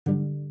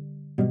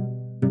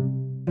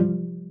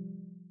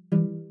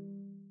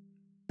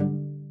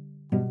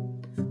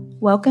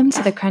Welcome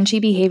to the Crunchy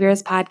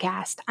Behaviors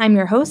Podcast. I'm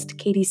your host,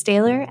 Katie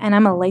Staylor, and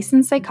I'm a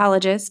licensed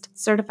psychologist,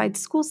 certified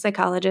school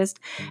psychologist,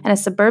 and a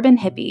suburban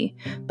hippie.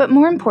 But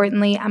more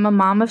importantly, I'm a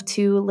mom of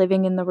two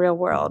living in the real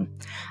world.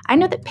 I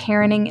know that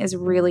parenting is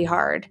really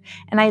hard,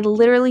 and I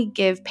literally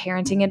give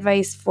parenting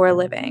advice for a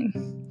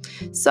living.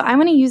 So I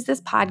want to use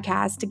this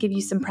podcast to give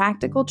you some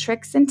practical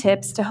tricks and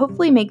tips to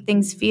hopefully make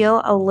things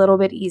feel a little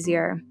bit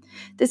easier.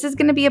 This is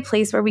going to be a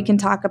place where we can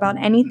talk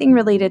about anything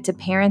related to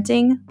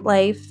parenting,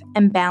 life,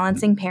 and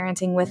balancing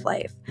parenting with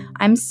life.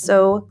 I'm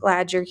so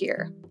glad you're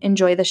here.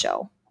 Enjoy the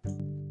show.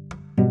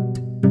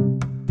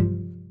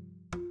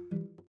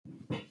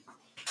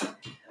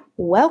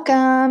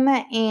 Welcome,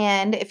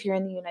 and if you're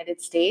in the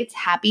United States,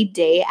 happy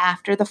day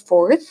after the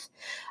 4th.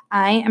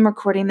 I am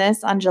recording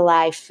this on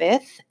July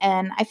 5th,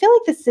 and I feel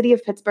like the city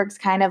of Pittsburgh's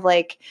kind of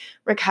like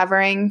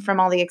recovering from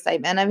all the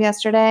excitement of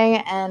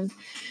yesterday, and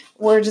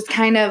we're just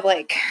kind of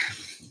like,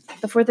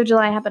 the 4th of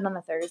July happened on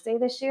a Thursday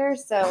this year,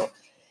 so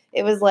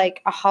it was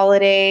like a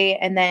holiday,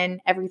 and then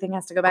everything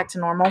has to go back to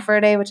normal for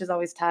a day, which is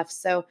always tough.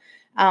 So,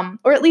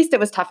 or at least it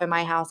was tough in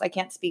my house. I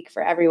can't speak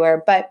for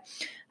everywhere, but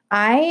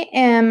I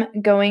am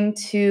going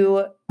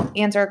to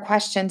answer a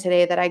question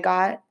today that I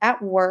got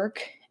at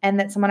work and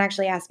that someone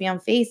actually asked me on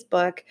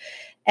Facebook.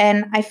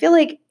 And I feel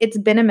like it's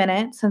been a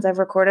minute since I've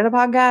recorded a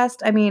podcast.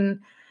 I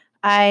mean,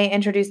 I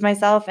introduced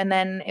myself and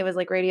then it was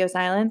like radio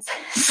silence.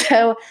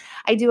 So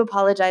I do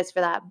apologize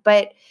for that.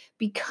 But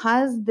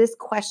because this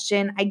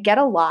question I get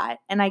a lot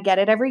and I get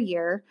it every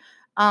year,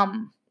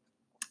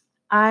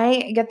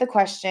 I get the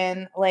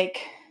question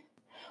like,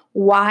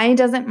 why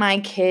doesn't my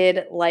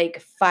kid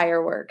like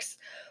fireworks?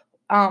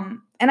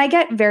 And I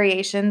get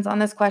variations on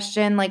this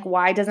question, like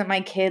why doesn't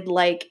my kid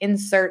like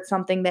insert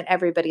something that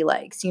everybody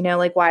likes? You know,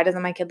 like why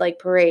doesn't my kid like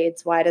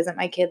parades? Why doesn't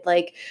my kid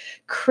like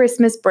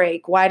Christmas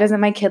break? Why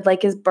doesn't my kid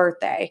like his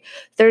birthday?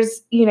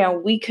 There's,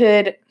 we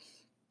could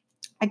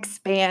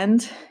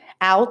expand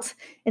out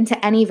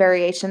into any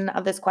variation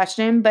of this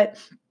question, but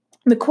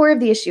the core of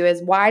the issue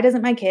is why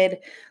doesn't my kid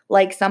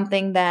like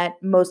something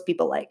that most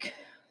people like?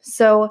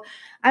 So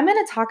I'm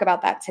going to talk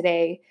about that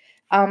today.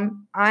 I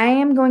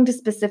am going to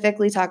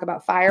specifically talk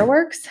about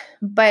fireworks,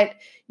 but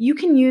you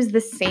can use the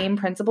same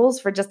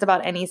principles for just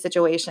about any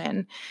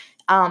situation.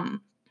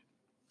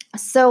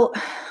 So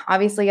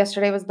obviously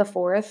yesterday was the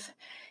 4th.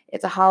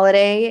 It's a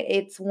holiday.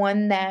 It's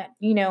one that,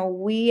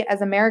 we as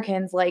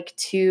Americans like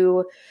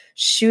to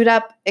shoot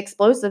up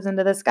explosives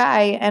into the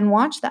sky and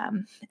watch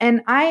them.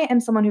 And I am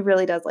someone who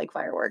really does like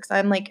fireworks.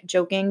 I'm like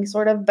joking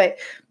sort of, but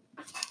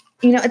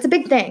it's a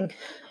big thing.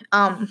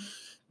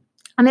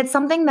 And it's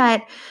something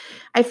that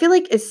I feel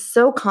like is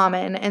so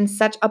common and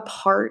such a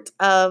part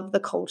of the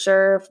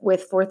culture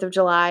with 4th of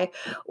July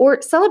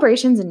or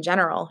celebrations in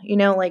general.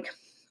 Like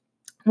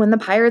when the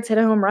Pirates hit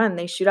a home run,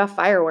 they shoot off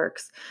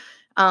fireworks.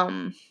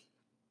 When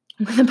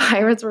the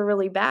Pirates were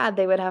really bad,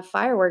 they would have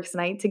fireworks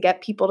night to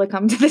get people to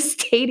come to the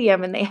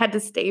stadium and they had to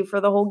stay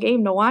for the whole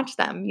game to watch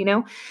them,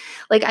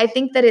 Like I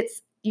think that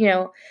it's,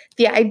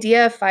 the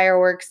idea of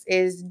fireworks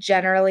is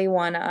generally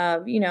one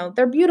of,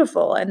 they're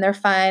beautiful and they're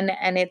fun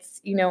and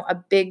it's,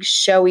 a big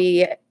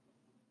showy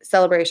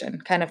celebration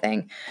kind of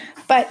thing.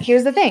 But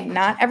here's the thing,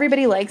 not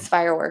everybody likes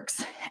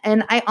fireworks.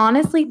 And I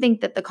honestly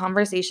think that the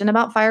conversation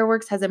about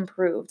fireworks has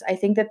improved. I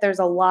think that there's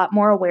a lot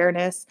more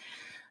awareness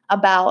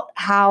about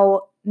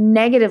how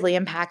negatively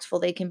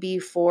impactful they can be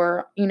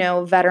for,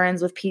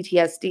 veterans with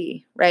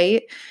PTSD,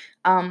 right?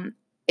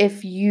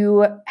 If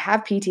you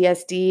have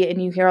PTSD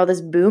and you hear all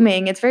this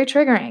booming, it's very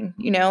triggering,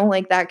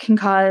 like that can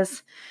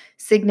cause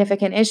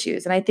significant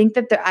issues. And I think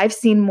that I've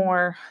seen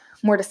more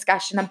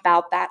discussion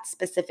about that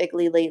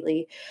specifically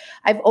lately.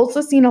 I've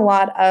also seen a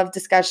lot of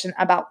discussion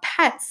about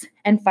pets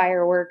and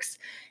fireworks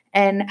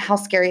and how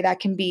scary that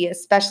can be,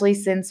 especially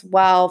since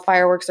while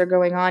fireworks are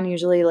going on,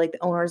 usually like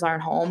the owners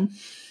aren't home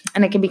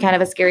and it can be kind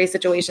of a scary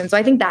situation. So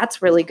I think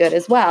that's really good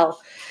as well.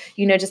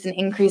 Just an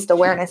increased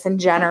awareness in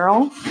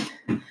general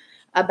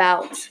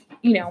about,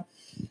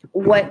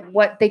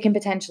 what they can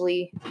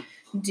potentially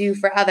do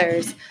for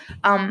others.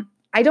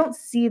 I don't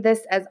see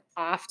this as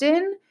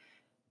often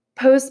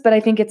posts, but I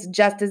think it's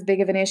just as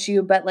big of an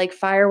issue, but like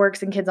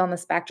fireworks and kids on the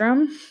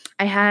spectrum.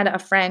 I had a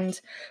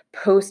friend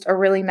post a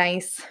really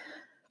nice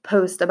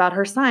post about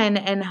her son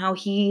and how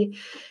he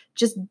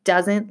just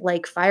doesn't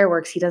like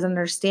fireworks. He doesn't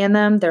understand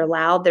them. They're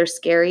loud, they're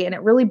scary, and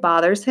it really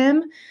bothers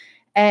him.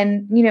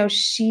 And,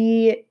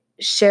 she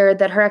shared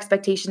that her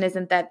expectation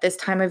isn't that this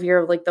time of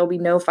year, like there'll be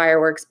no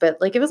fireworks,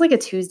 but like it was like a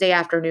Tuesday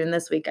afternoon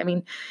this week. I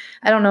mean,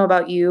 I don't know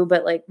about you,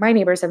 but like my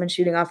neighbors have been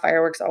shooting off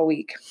fireworks all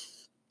week.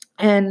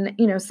 And,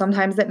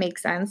 sometimes that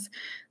makes sense,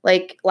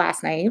 like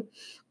last night.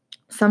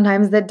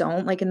 Sometimes that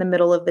don't, like in the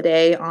middle of the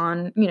day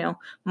on,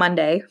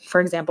 Monday, for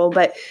example.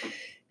 But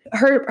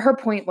her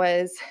point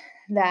was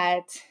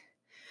that,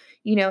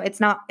 it's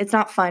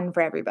not fun for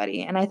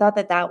everybody. And I thought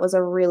that was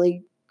a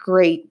really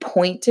great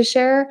point to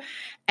share.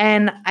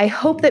 And I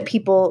hope that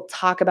people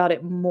talk about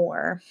it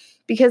more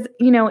because,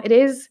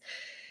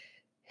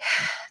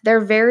 they're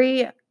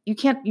very you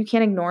can't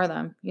ignore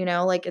them,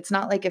 like it's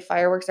not like if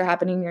fireworks are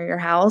happening near your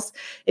house,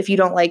 if you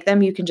don't like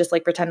them, you can just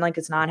like pretend like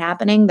it's not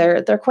happening.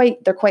 They're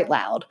quite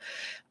loud.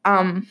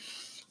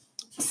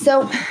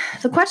 So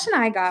the question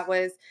I got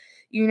was,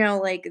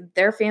 like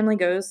their family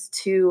goes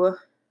to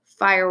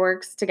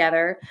fireworks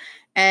together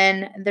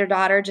and their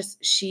daughter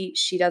just she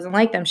doesn't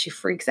like them. She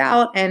freaks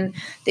out and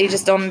they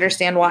just don't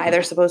understand why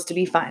they're supposed to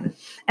be fun.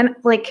 And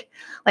like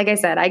I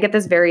said, I get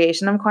this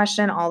variation of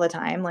question all the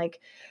time, like,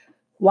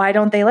 why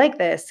don't they like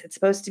this? It's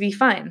supposed to be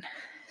fun.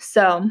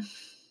 So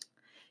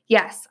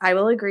yes, I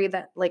will agree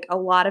that like a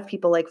lot of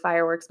people like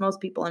fireworks, most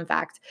people in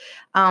fact.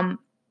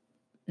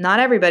 Not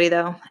everybody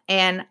though.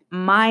 And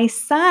my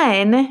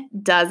son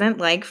doesn't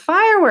like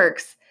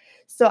fireworks.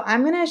 So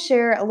I'm going to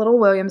share a little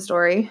William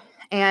story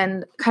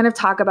and kind of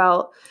talk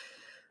about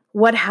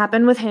what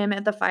happened with him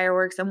at the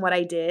fireworks and what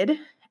I did.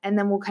 And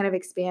then we'll kind of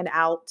expand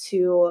out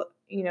to,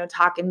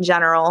 talk in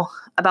general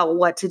about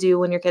what to do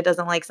when your kid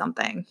doesn't like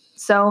something.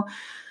 So,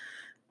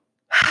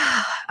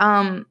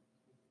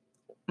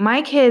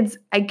 my kids,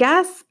 I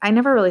guess I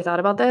never really thought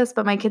about this,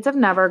 but my kids have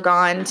never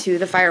gone to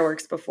the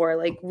fireworks before.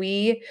 Like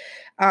we,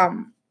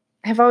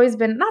 have always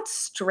been not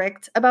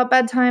strict about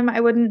bedtime. I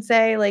wouldn't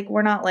say like,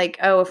 we're not like,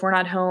 oh, if we're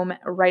not home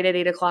right at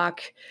 8:00,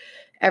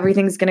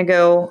 everything's going to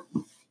go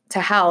to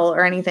hell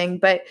or anything.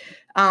 But,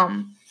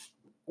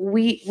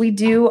 we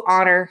do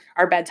honor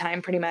our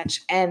bedtime pretty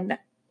much. And,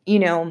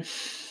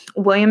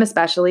 William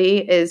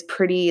especially is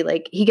pretty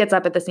like he gets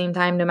up at the same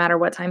time no matter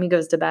what time he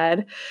goes to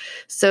bed.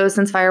 So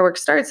since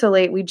fireworks start so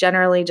late, we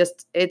generally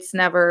it's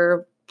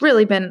never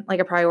really been like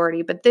a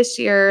priority. But this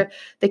year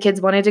the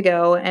kids wanted to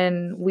go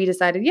and we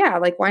decided, yeah,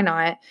 like why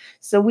not?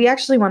 So we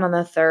actually went on the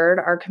 3rd.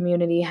 Our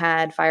community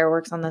had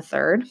fireworks on the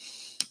 3rd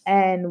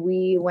and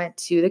we went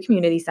to the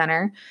community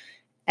center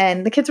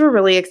and the kids were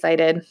really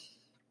excited.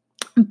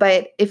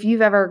 But if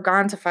you've ever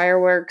gone to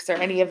fireworks or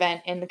any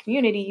event in the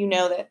community, you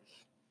know that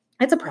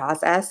it's a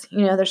process.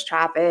 There's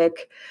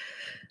traffic.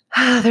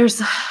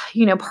 There's,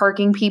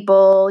 parking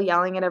people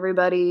yelling at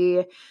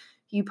everybody.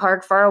 You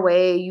park far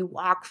away, you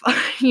walk far,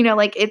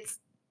 like it's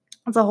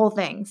a whole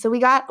thing. So we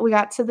got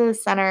to the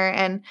center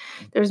and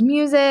there's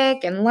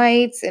music and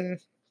lights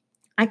and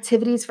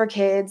activities for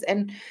kids.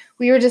 And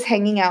we were just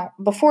hanging out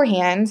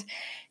beforehand.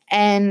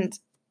 And,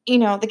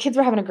 the kids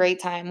were having a great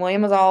time.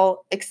 William was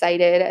all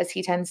excited as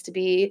he tends to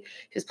be.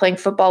 He was playing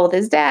football with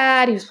his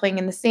dad. He was playing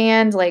in the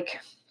sand. Like,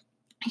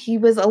 he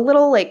was a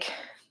little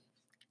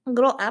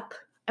up,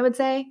 I would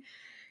say.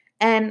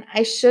 And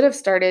I should have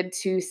started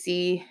to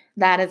see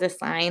that as a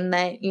sign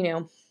that,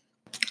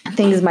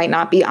 things might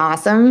not be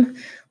awesome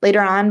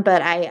later on,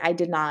 but I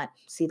did not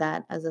see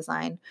that as a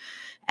sign.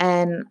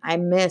 And I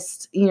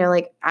missed,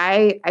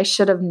 I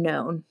should have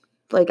known.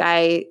 Like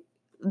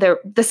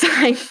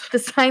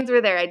the signs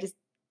were there. I just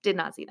did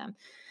not see them.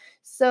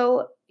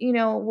 So,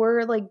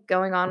 we're like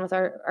going on with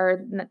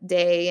our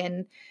day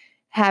and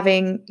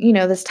having,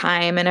 this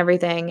time and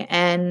everything.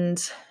 And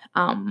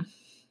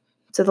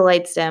so the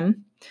lights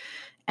dim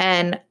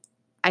and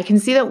I can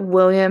see that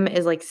William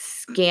is like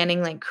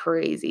scanning like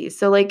crazy.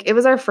 So like it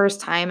was our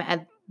first time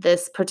at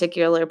this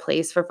particular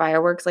place for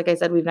fireworks. Like I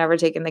said, we've never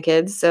taken the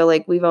kids. So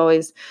like we've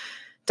always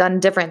done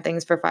different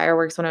things for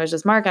fireworks when it was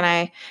just Mark and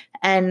I.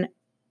 And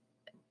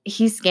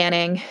he's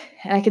scanning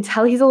and I could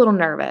tell he's a little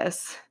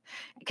nervous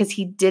because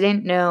he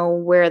didn't know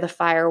where the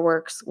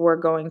fireworks were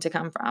going to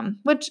come from,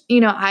 which,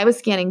 I was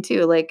scanning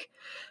too. Like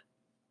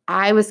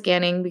I was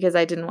scanning because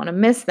I didn't want to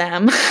miss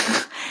them.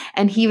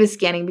 And he was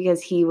scanning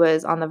because he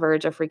was on the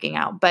verge of freaking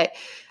out. But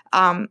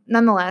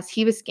nonetheless,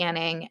 he was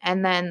scanning.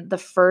 And then the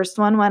first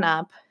one went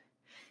up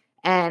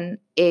and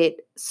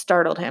it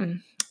startled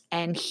him.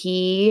 And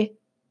he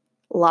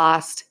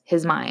lost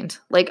his mind.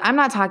 Like, I'm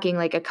not talking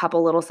like a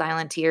couple little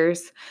silent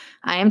tears.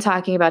 I am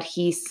talking about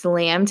he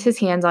slammed his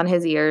hands on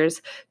his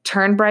ears,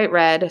 turned bright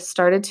red,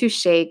 started to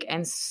shake,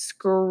 and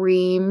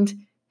screamed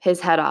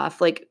his head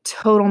off, like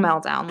total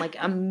meltdown, like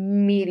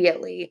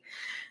immediately.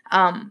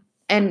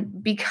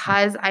 And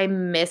because I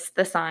missed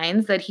the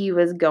signs that he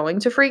was going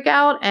to freak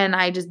out and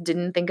I just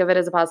didn't think of it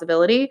as a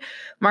possibility,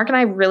 Mark and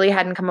I really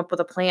hadn't come up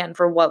with a plan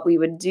for what we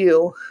would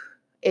do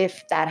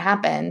if that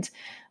happened.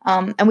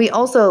 And we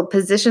also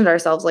positioned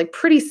ourselves like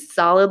pretty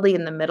solidly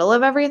in the middle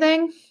of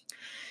everything.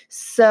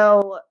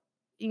 So,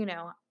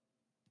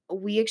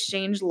 we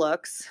exchanged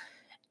looks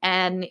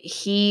and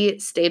he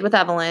stayed with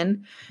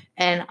Evelyn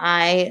and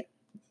I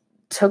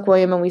took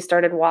William and we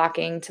started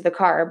walking to the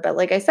car. But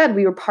like I said,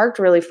 we were parked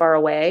really far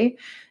away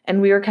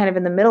and we were kind of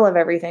in the middle of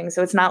everything.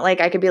 So it's not like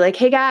I could be like,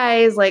 hey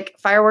guys, like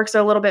fireworks are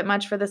a little bit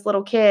much for this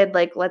little kid.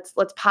 Like let's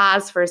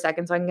pause for a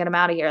second so I can get him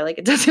out of here. Like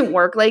it doesn't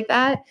work like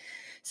that.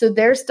 So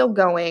they're still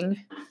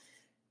going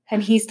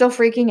and he's still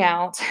freaking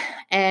out.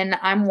 And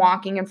I'm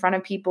walking in front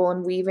of people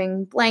and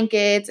weaving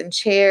blankets and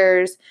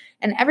chairs.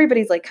 And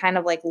everybody's like kind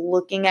of like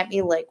looking at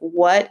me like,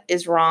 what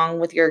is wrong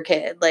with your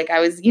kid? Like I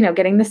was,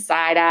 getting the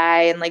side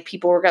eye and like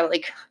people were going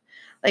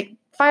like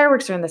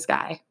fireworks are in the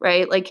sky,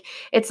 right? Like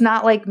it's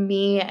not like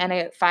me and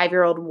a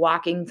 5-year-old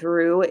walking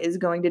through is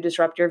going to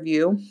disrupt your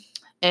view.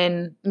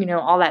 in,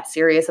 all that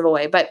serious of a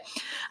way, but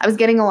I was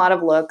getting a lot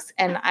of looks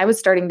and I was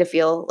starting to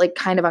feel like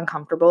kind of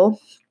uncomfortable.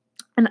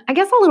 And I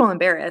guess a little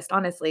embarrassed,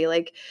 honestly.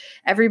 Like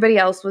everybody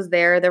else was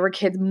there. There were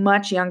kids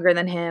much younger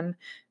than him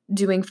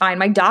doing fine.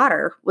 My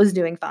daughter was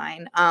doing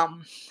fine.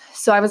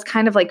 So I was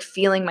kind of like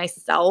feeling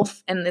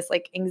myself and this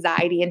like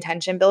anxiety and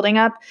tension building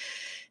up.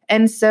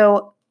 And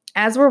so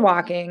as we're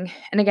walking,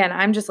 and again,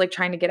 I'm just like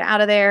trying to get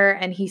out of there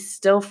and he's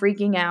still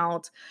freaking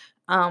out.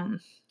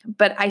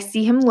 But I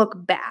see him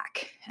look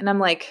back and I'm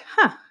like,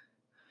 huh.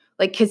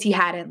 Like, cause he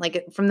hadn't,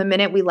 like, from the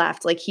minute we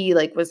left, like, he,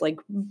 like, was, like,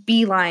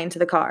 beeline to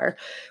the car,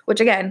 which,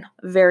 again,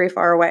 very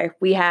far away.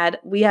 We had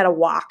a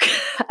walk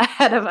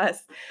ahead of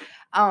us.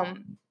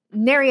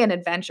 Nary an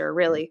adventure,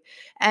 really.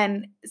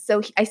 And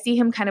so I see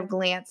him kind of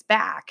glance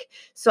back.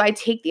 So I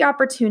take the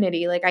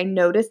opportunity, like, I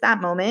notice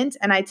that moment,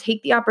 and I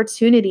take the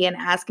opportunity and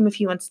ask him if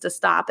he wants to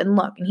stop and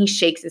look. And he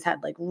shakes his head,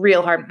 like,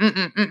 real hard.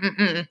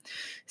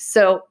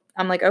 So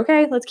I'm like,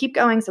 okay, let's keep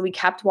going. So we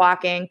kept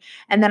walking.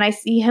 And then I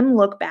see him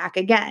look back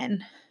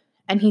again.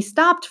 And he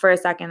stopped for a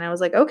second. I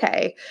was like,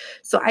 okay.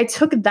 So I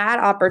took that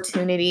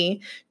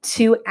opportunity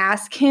to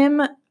ask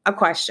him a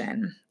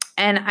question.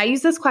 And I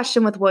use this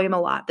question with William a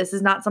lot. This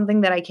is not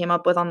something that I came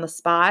up with on the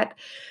spot,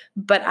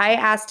 but I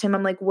asked him,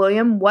 I'm like,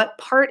 William, what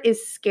part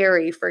is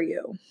scary for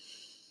you?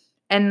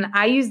 And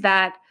I use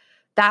that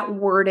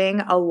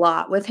wording a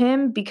lot with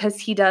him because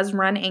he does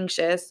run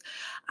anxious.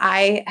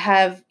 I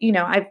have,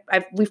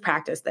 we've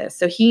practiced this.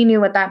 So he knew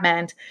what that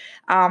meant.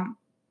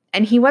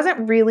 And he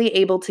wasn't really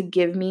able to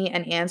give me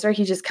an answer.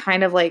 He just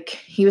kind of like,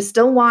 he was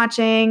still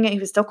watching. He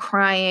was still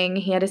crying.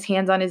 He had his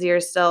hands on his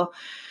ears still.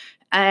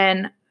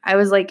 And I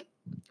was like,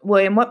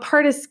 William, what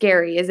part is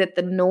scary? Is it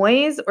the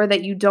noise or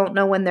that you don't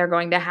know when they're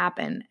going to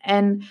happen?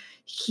 And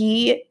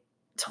he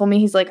told me,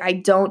 he's like, I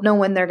don't know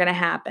when they're going to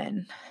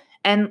happen.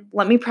 And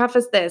let me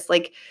preface this,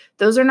 like,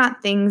 those are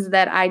not things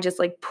that I just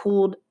like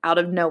pulled out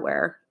of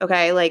nowhere.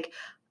 Okay. Like,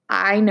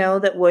 I know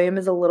that William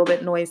is a little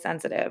bit noise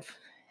sensitive.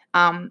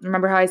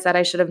 Remember how I said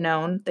I should have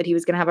known that he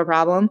was going to have a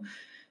problem?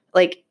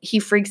 Like he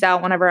freaks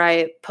out whenever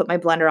I put my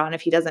blender on if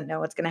he doesn't know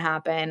what's going to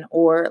happen,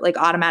 or like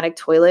automatic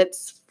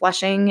toilets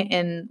flushing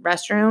in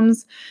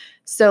restrooms.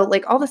 So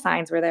like all the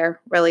signs were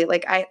there, really.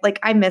 Like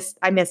I missed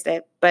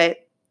it,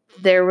 but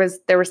there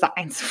were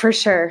signs for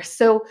sure.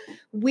 So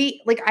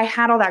I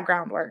had all that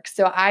groundwork.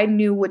 So I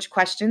knew which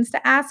questions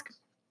to ask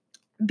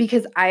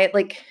because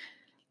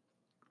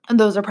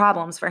those are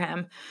problems for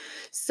him.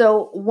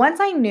 So once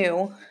I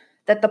knew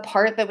that the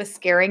part that was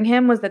scaring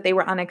him was that they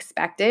were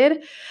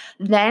unexpected,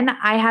 then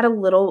I had a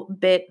little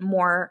bit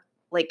more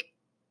like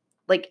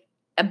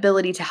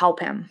ability to help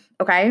him.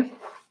 Okay.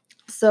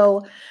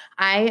 So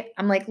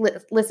I'm like,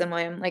 listen,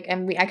 William, I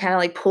kind of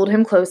like pulled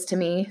him close to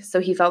me so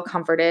he felt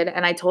comforted.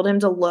 And I told him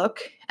to look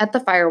at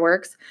the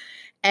fireworks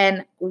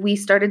and we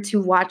started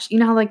to watch,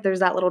 how like there's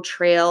that little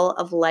trail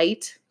of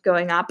light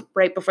going up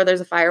right before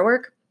there's a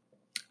firework.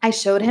 I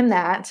showed him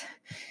that.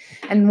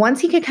 And once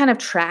he could kind of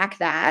track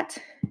that,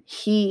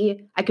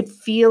 I could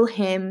feel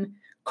him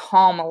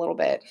calm a little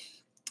bit.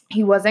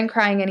 He wasn't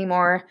crying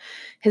anymore.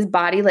 His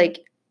body,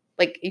 like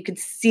you could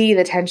see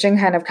the tension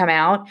kind of come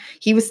out.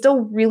 He was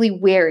still really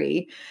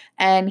wary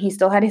and he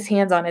still had his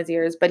hands on his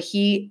ears, but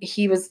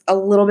he was a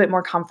little bit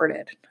more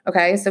comforted.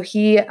 Okay. So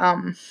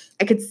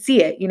I could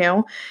see it,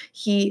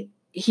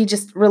 he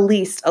just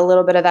released a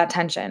little bit of that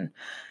tension.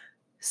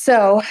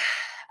 So,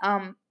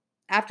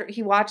 after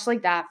he watched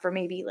like that for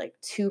maybe like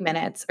 2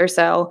 minutes or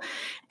so.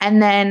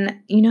 And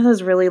then,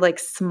 those really like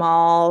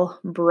small,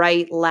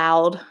 bright,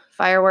 loud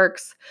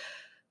fireworks,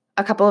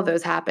 a couple of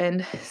those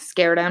happened,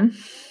 scared him.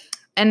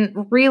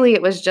 And really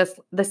it was just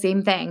the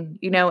same thing.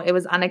 It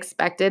was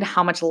unexpected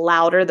how much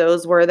louder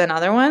those were than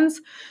other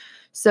ones.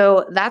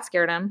 So that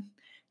scared him.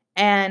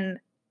 And,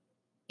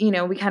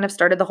 we kind of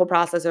started the whole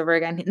process over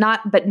again,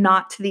 not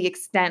to the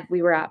extent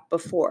we were at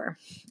before.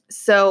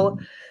 So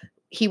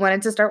he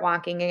wanted to start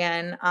walking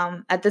again.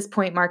 At this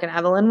point, Mark and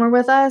Evelyn were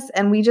with us,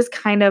 and we just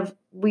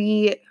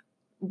we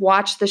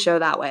watched the show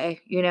that way.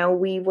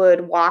 We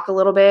would walk a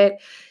little bit.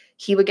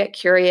 He would get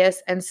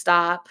curious and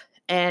stop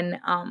and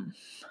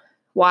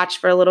watch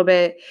for a little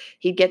bit.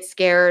 He'd get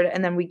scared,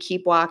 and then we'd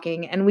keep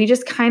walking. And we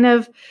just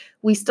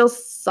we still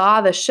saw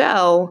the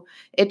show.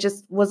 It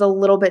just was a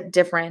little bit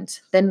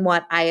different than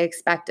what I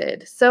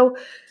expected. So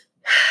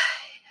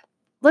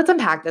let's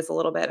unpack this a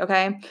little bit,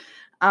 okay?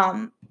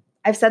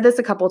 I've said this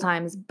a couple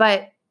times,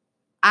 but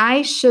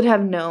I should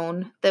have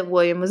known that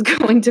William was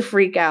going to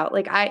freak out.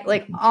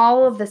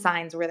 All of the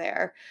signs were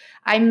there.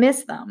 I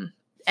missed them.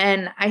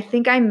 And I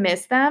think I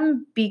missed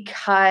them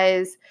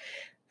because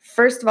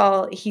first of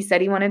all, he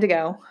said he wanted to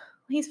go.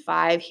 He's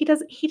 5. He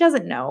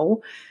doesn't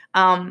know.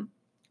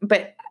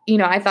 But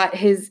I thought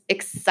his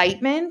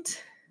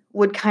excitement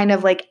would kind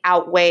of like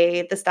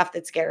outweigh the stuff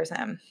that scares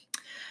him.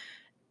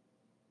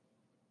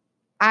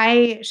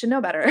 I should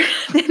know better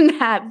than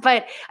that.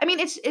 But I mean,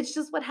 it's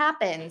just what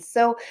happens.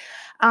 So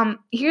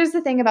here's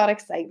the thing about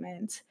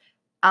excitement.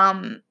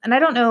 And I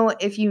don't know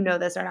if you know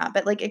this or not,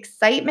 but like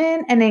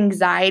excitement and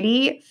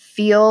anxiety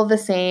feel the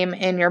same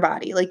in your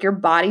body. Like your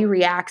body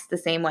reacts the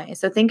same way.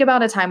 So think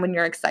about a time when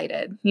you're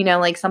excited,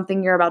 like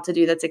something you're about to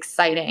do that's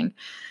exciting.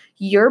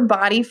 Your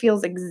body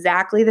feels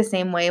exactly the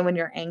same way when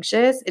you're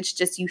anxious. It's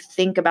just you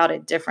think about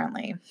it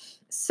differently.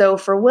 So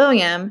for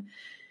William,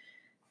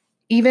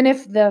 even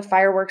if the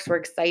fireworks were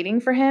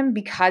exciting for him,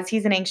 because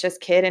he's an anxious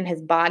kid and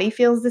his body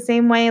feels the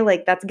same way,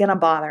 like that's going to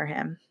bother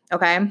him.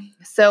 Okay.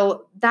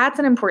 So that's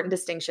an important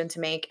distinction to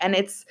make. And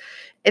it's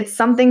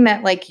something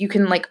that like you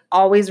can like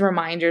always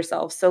remind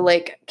yourself. So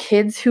like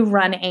kids who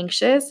run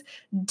anxious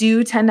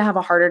do tend to have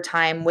a harder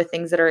time with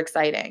things that are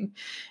exciting.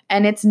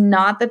 And it's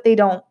not that they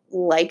don't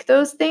like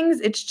those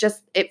things. It's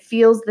just, it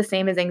feels the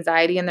same as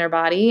anxiety in their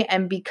body.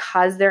 And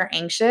because they're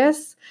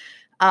anxious,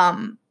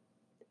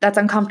 that's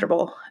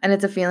uncomfortable and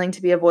it's a feeling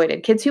to be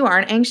avoided. Kids who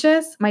aren't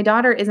anxious, my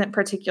daughter isn't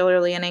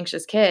particularly an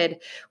anxious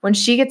kid. When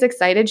she gets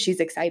excited, she's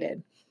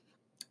excited.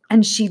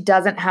 And she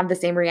doesn't have the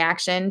same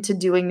reaction to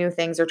doing new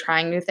things or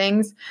trying new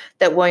things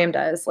that William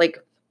does. Like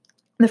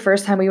the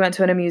first time we went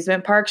to an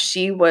amusement park,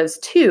 she was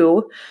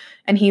 2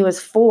 and he was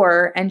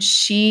 4, and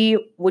she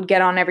would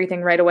get on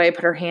everything right away,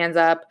 put her hands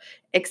up,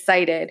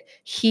 excited.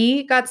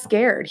 He got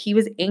scared. He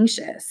was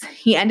anxious.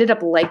 He ended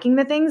up liking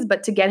the things,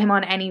 but to get him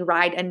on any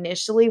ride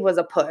initially was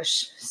a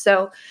push.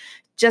 So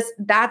just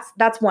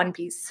that's one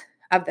piece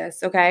of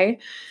this, okay?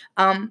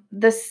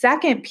 The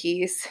second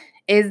piece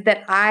is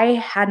that I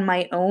had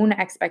my own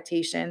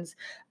expectations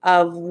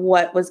of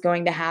what was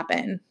going to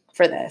happen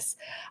for this.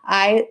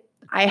 I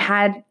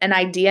had an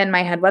idea in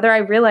my head, whether I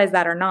realized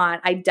that or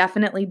not. I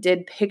definitely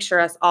did picture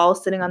us all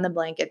sitting on the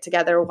blanket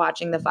together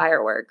watching the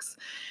fireworks.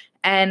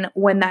 And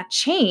when that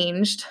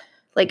changed,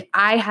 like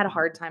I had a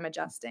hard time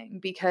adjusting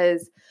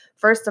because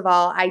first of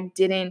all, I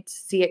didn't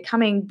see it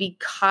coming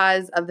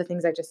because of the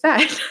things I just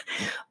said,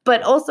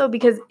 but also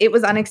because it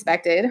was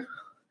unexpected.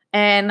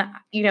 And,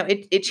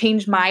 it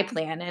changed my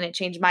plan and it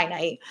changed my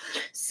night.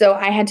 So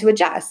I had to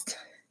adjust.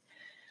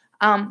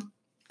 And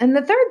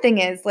the third thing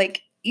is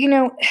like,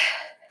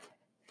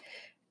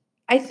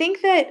 I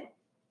think that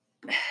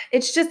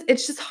it's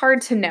just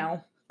hard to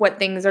know what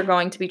things are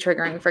going to be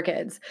triggering for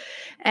kids.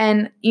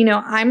 And,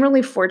 I'm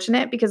really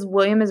fortunate because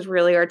William is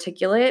really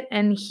articulate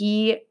and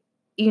he,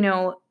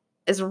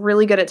 is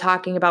really good at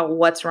talking about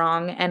what's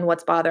wrong and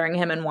what's bothering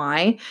him and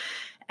why.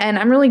 And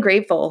I'm really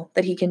grateful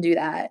that he can do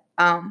that.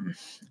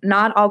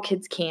 Not all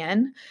kids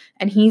can,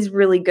 and he's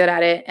really good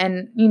at it.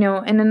 And,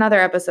 in another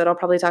episode, I'll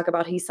probably talk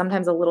about he's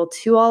sometimes a little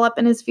too all up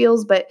in his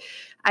feels, but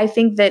I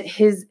think that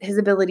his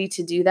ability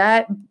to do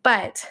that,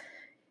 but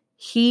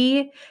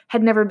he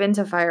had never been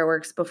to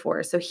fireworks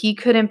before. So he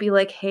couldn't be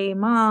like, hey,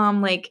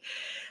 mom, like,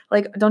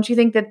 don't you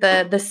think that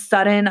the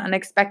sudden,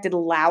 unexpected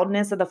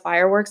loudness of the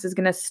fireworks is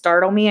going to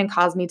startle me and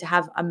cause me to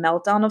have a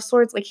meltdown of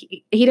sorts? Like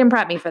he didn't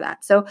prep me for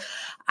that. So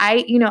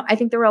I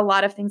think there were a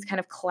lot of things kind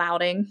of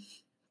clouding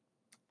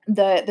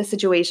the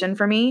situation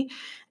for me.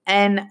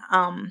 And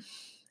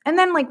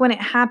then like when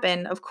it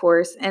happened, of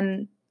course,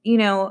 and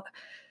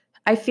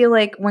I feel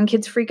like when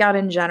kids freak out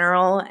in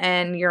general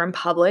and you're in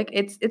public,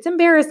 it's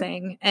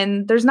embarrassing.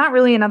 And there's not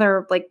really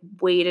another like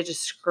way to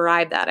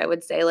describe that, I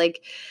would say.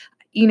 Like,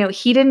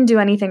 he didn't do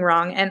anything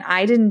wrong and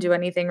I didn't do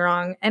anything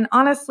wrong. And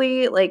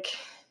honestly, like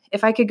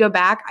if I could go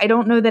back, I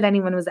don't know that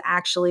anyone was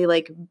actually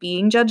like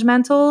being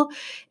judgmental.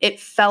 It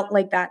felt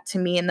like that to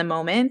me in the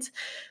moment.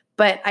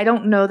 But I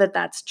don't know that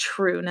that's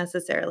true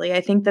necessarily.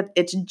 I think that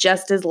it's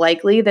just as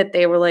likely that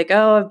they were like,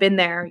 oh, I've been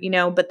there,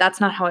 but that's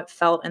not how it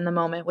felt in the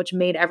moment, which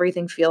made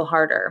everything feel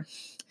harder.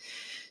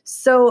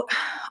 So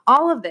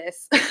all of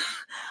this,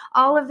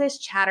 all of this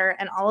chatter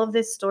and all of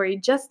this story,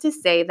 just to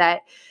say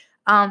that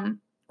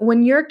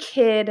when your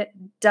kid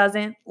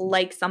doesn't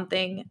like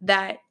something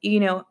that,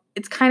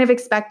 it's kind of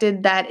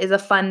expected that is a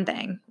fun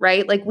thing,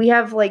 right? Like we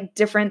have like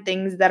different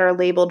things that are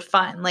labeled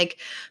fun. Like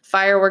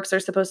fireworks are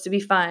supposed to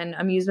be fun.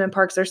 Amusement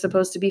parks are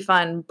supposed to be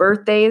fun.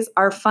 Birthdays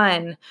are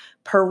fun.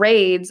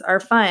 Parades are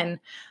fun.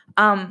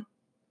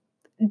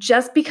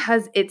 Just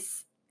because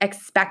it's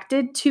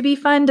expected to be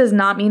fun does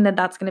not mean that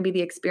that's going to be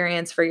the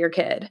experience for your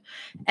kid.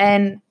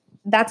 And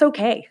that's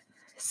okay.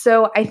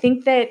 So I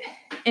think that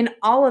in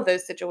all of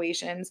those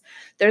situations,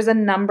 there's a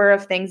number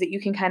of things that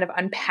you can kind of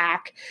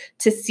unpack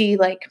to see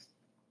like,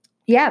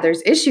 yeah,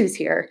 there's issues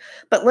here,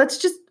 but let's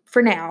just,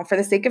 for now, for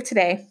the sake of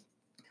today,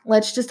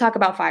 let's just talk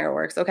about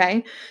fireworks,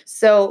 okay?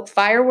 So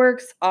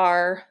fireworks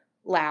are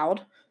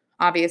loud,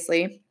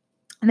 obviously,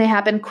 and they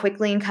happen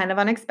quickly and kind of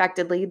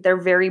unexpectedly. They're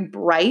very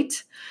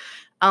bright.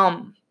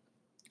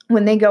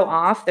 When they go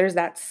off, there's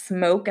that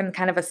smoke and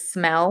kind of a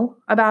smell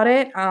about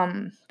it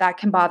that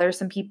can bother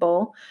some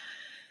people.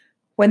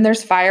 When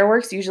there's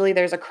fireworks, usually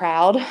there's a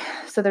crowd,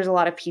 so there's a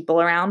lot of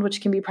people around,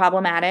 which can be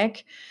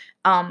problematic.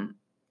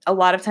 A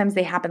lot of times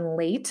they happen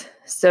late,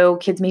 so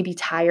kids may be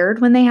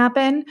tired when they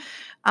happen.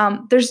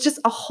 There's just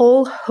a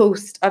whole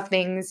host of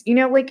things,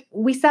 like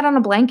we sat on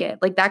a blanket,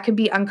 like that could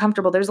be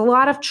uncomfortable. There's a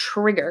lot of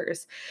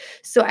triggers.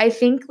 So I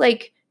think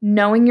like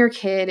knowing your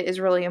kid is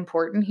really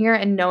important here,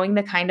 and knowing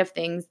the kind of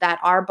things that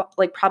are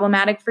like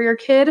problematic for your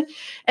kid.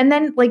 And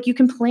then like you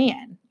can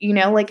plan,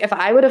 like if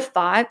I would have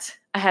thought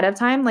ahead of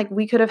time, like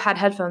we could have had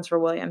headphones for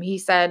William. He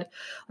said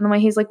on the way,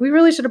 he's like, we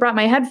really should have brought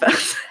my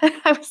headphones.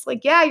 I was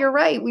like, yeah, you're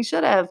right. We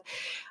should have.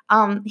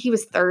 He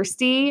was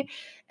thirsty,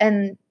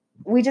 and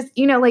we just,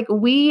 like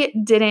we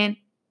didn't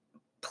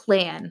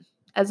plan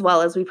as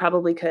well as we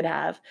probably could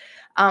have.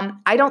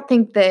 I don't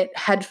think that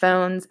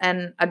headphones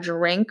and a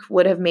drink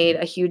would have made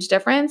a huge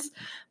difference,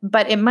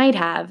 but it might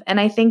have. And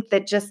I think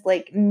that just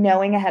like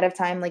knowing ahead of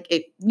time, like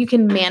you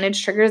can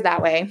manage triggers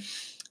that way.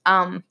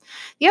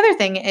 The other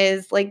thing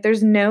is like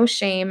there's no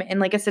shame in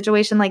like a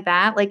situation like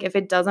that. Like if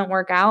it doesn't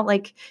work out,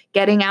 like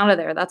getting out of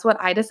there. That's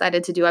what I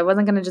decided to do. I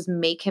wasn't going to just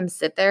make him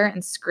sit there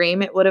and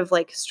scream. It would have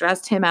like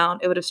stressed him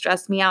out. It would have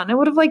stressed me out, and it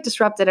would have like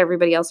disrupted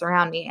everybody else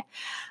around me.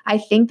 I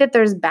think that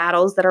there's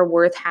battles that are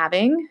worth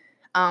having.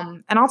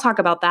 And I'll talk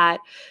about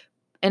that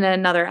in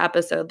another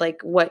episode, like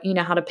what,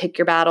 how to pick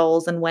your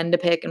battles and when to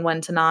pick and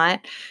when to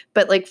not.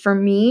 But like for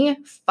me,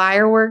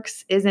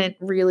 fireworks isn't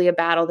really a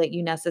battle that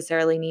you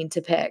necessarily need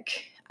to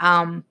pick.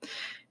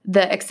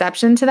 The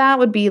exception to that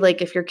would be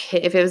like if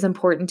it was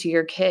important to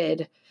your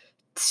kid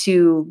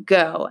to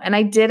go. And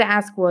I did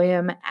ask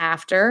William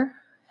after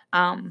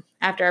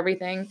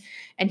everything,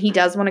 and he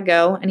does want to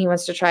go, and he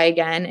wants to try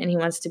again, and he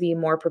wants to be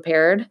more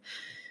prepared.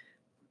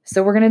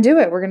 So we're going to do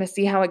it. We're going to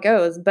see how it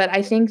goes. But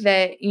I think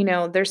that,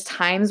 there's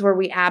times where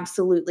we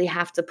absolutely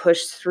have to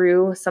push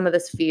through some of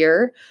this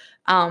fear.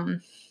 And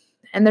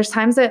there's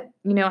times that,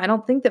 I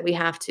don't think that we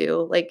have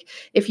to. Like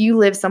if you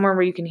live somewhere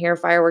where you can hear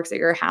fireworks at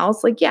your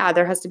house, like, yeah,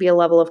 there has to be a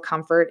level of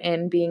comfort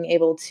in being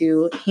able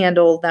to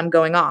handle them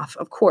going off,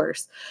 of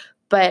course.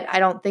 But I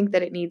don't think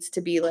that it needs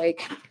to be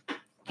like,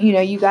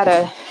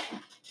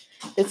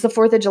 it's the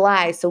 4th of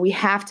July, so we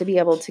have to be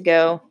able to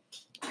go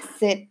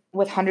sit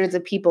with hundreds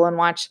of people and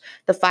watch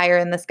the fire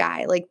in the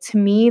sky. Like to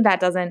me, that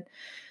doesn't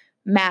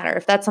matter.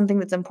 If that's something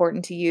that's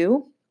important to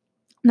you,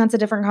 that's a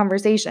different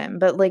conversation.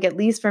 But like, at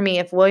least for me,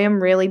 if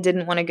William really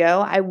didn't want to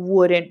go, I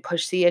wouldn't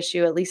push the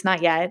issue, at least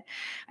not yet.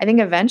 I think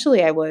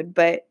eventually I would,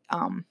 but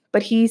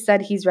he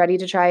said he's ready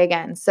to try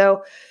again.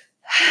 So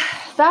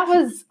that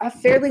was a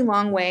fairly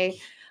long way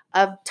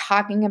of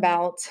talking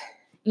about,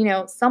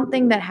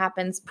 something that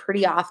happens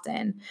pretty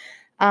often.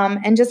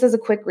 And just as a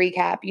quick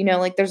recap,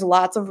 like there's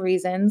lots of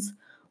reasons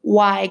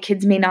why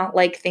kids may not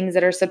like things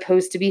that are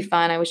supposed to be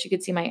fun. I wish you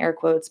could see my air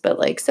quotes, but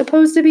like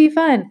supposed to be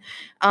fun.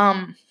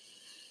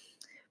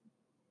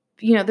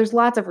 There's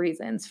lots of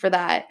reasons for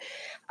that.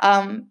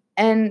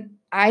 And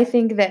I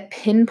think that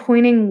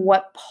pinpointing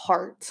what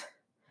part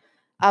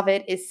of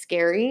it is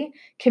scary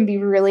can be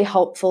really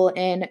helpful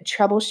in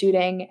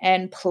troubleshooting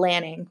and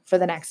planning for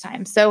the next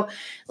time. So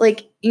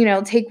like,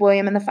 take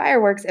William and the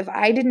fireworks. If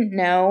I didn't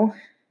know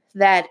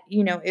that,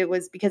 it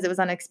was because it was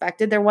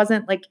unexpected, I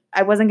wasn't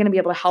going to be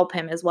able to help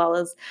him as well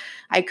as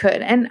I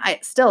could. And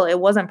it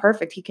wasn't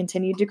perfect. He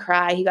continued to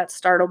cry. He got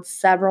startled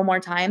several more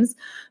times,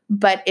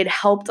 but it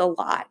helped a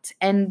lot.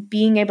 And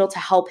being able to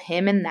help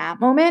him in that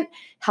moment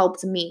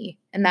helped me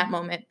in that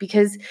moment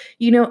because,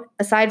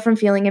 aside from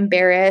feeling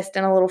embarrassed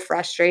and a little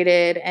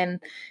frustrated and,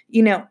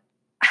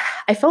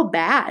 I felt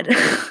bad.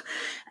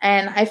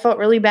 And I felt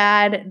really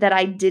bad that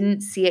I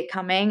didn't see it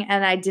coming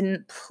and I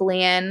didn't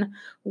plan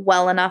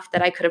well enough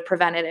that I could have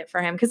prevented it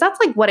for him. Because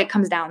that's like what it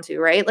comes down to,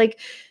 right? Like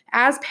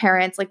as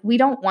parents, like we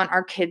don't want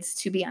our kids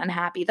to be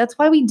unhappy. That's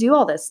why we do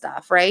all this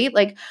stuff, right?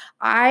 Like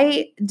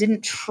I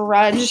didn't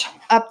trudge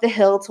up the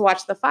hill to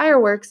watch the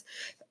fireworks,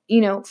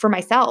 for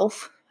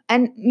myself.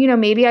 And,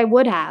 maybe I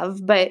would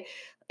have, but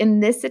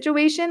in this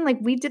situation, like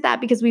we did that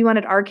because we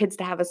wanted our kids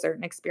to have a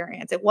certain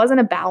experience. It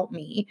wasn't about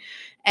me.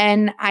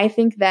 And I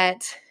think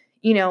that,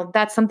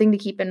 that's something to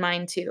keep in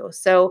mind too.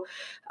 So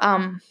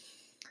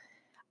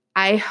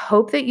I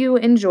hope that you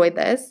enjoyed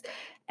this.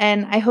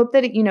 And I hope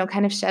that it,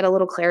 kind of shed a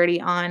little clarity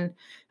on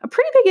a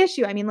pretty big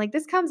issue. I mean, like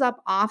this comes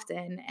up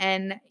often.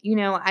 And,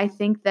 I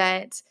think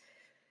that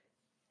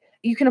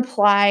you can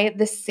apply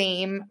the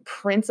same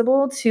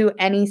principle to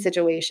any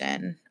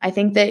situation. I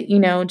think that,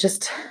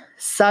 just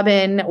sub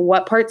in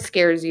what part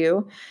scares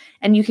you,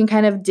 and you can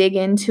kind of dig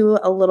into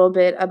a little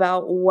bit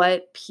about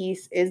what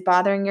piece is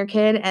bothering your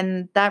kid.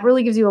 And that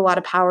really gives you a lot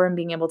of power in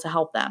being able to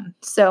help them.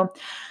 So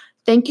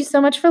thank you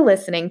so much for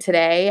listening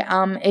today.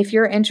 If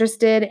you're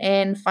interested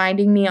in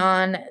finding me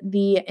on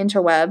the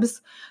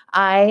interwebs,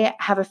 I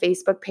have a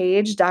Facebook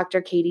page,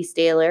 Dr. Katie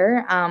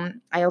Staler.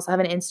 I also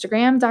have an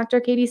Instagram, Dr.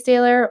 Katie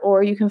Staler,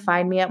 or you can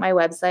find me at my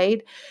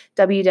website,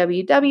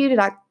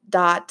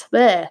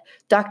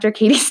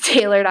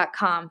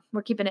 www.drkatiestaler.com.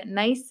 We're keeping it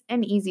nice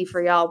and easy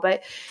for y'all,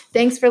 but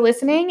thanks for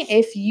listening.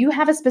 If you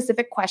have a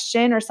specific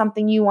question or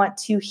something you want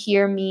to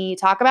hear me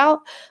talk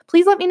about,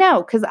 please let me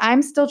know because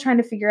I'm still trying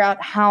to figure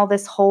out how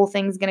this whole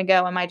thing's going to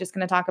go. Am I just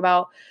going to talk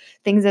about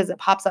things as it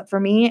pops up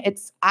for me?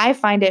 I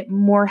find it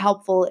more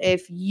helpful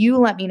if you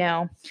let me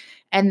know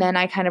and then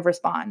I kind of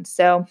respond.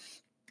 So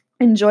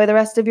enjoy the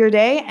rest of your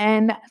day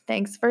and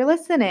thanks for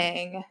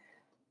listening.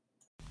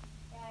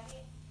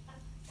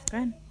 Go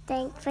ahead.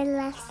 Thanks for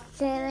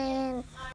listening.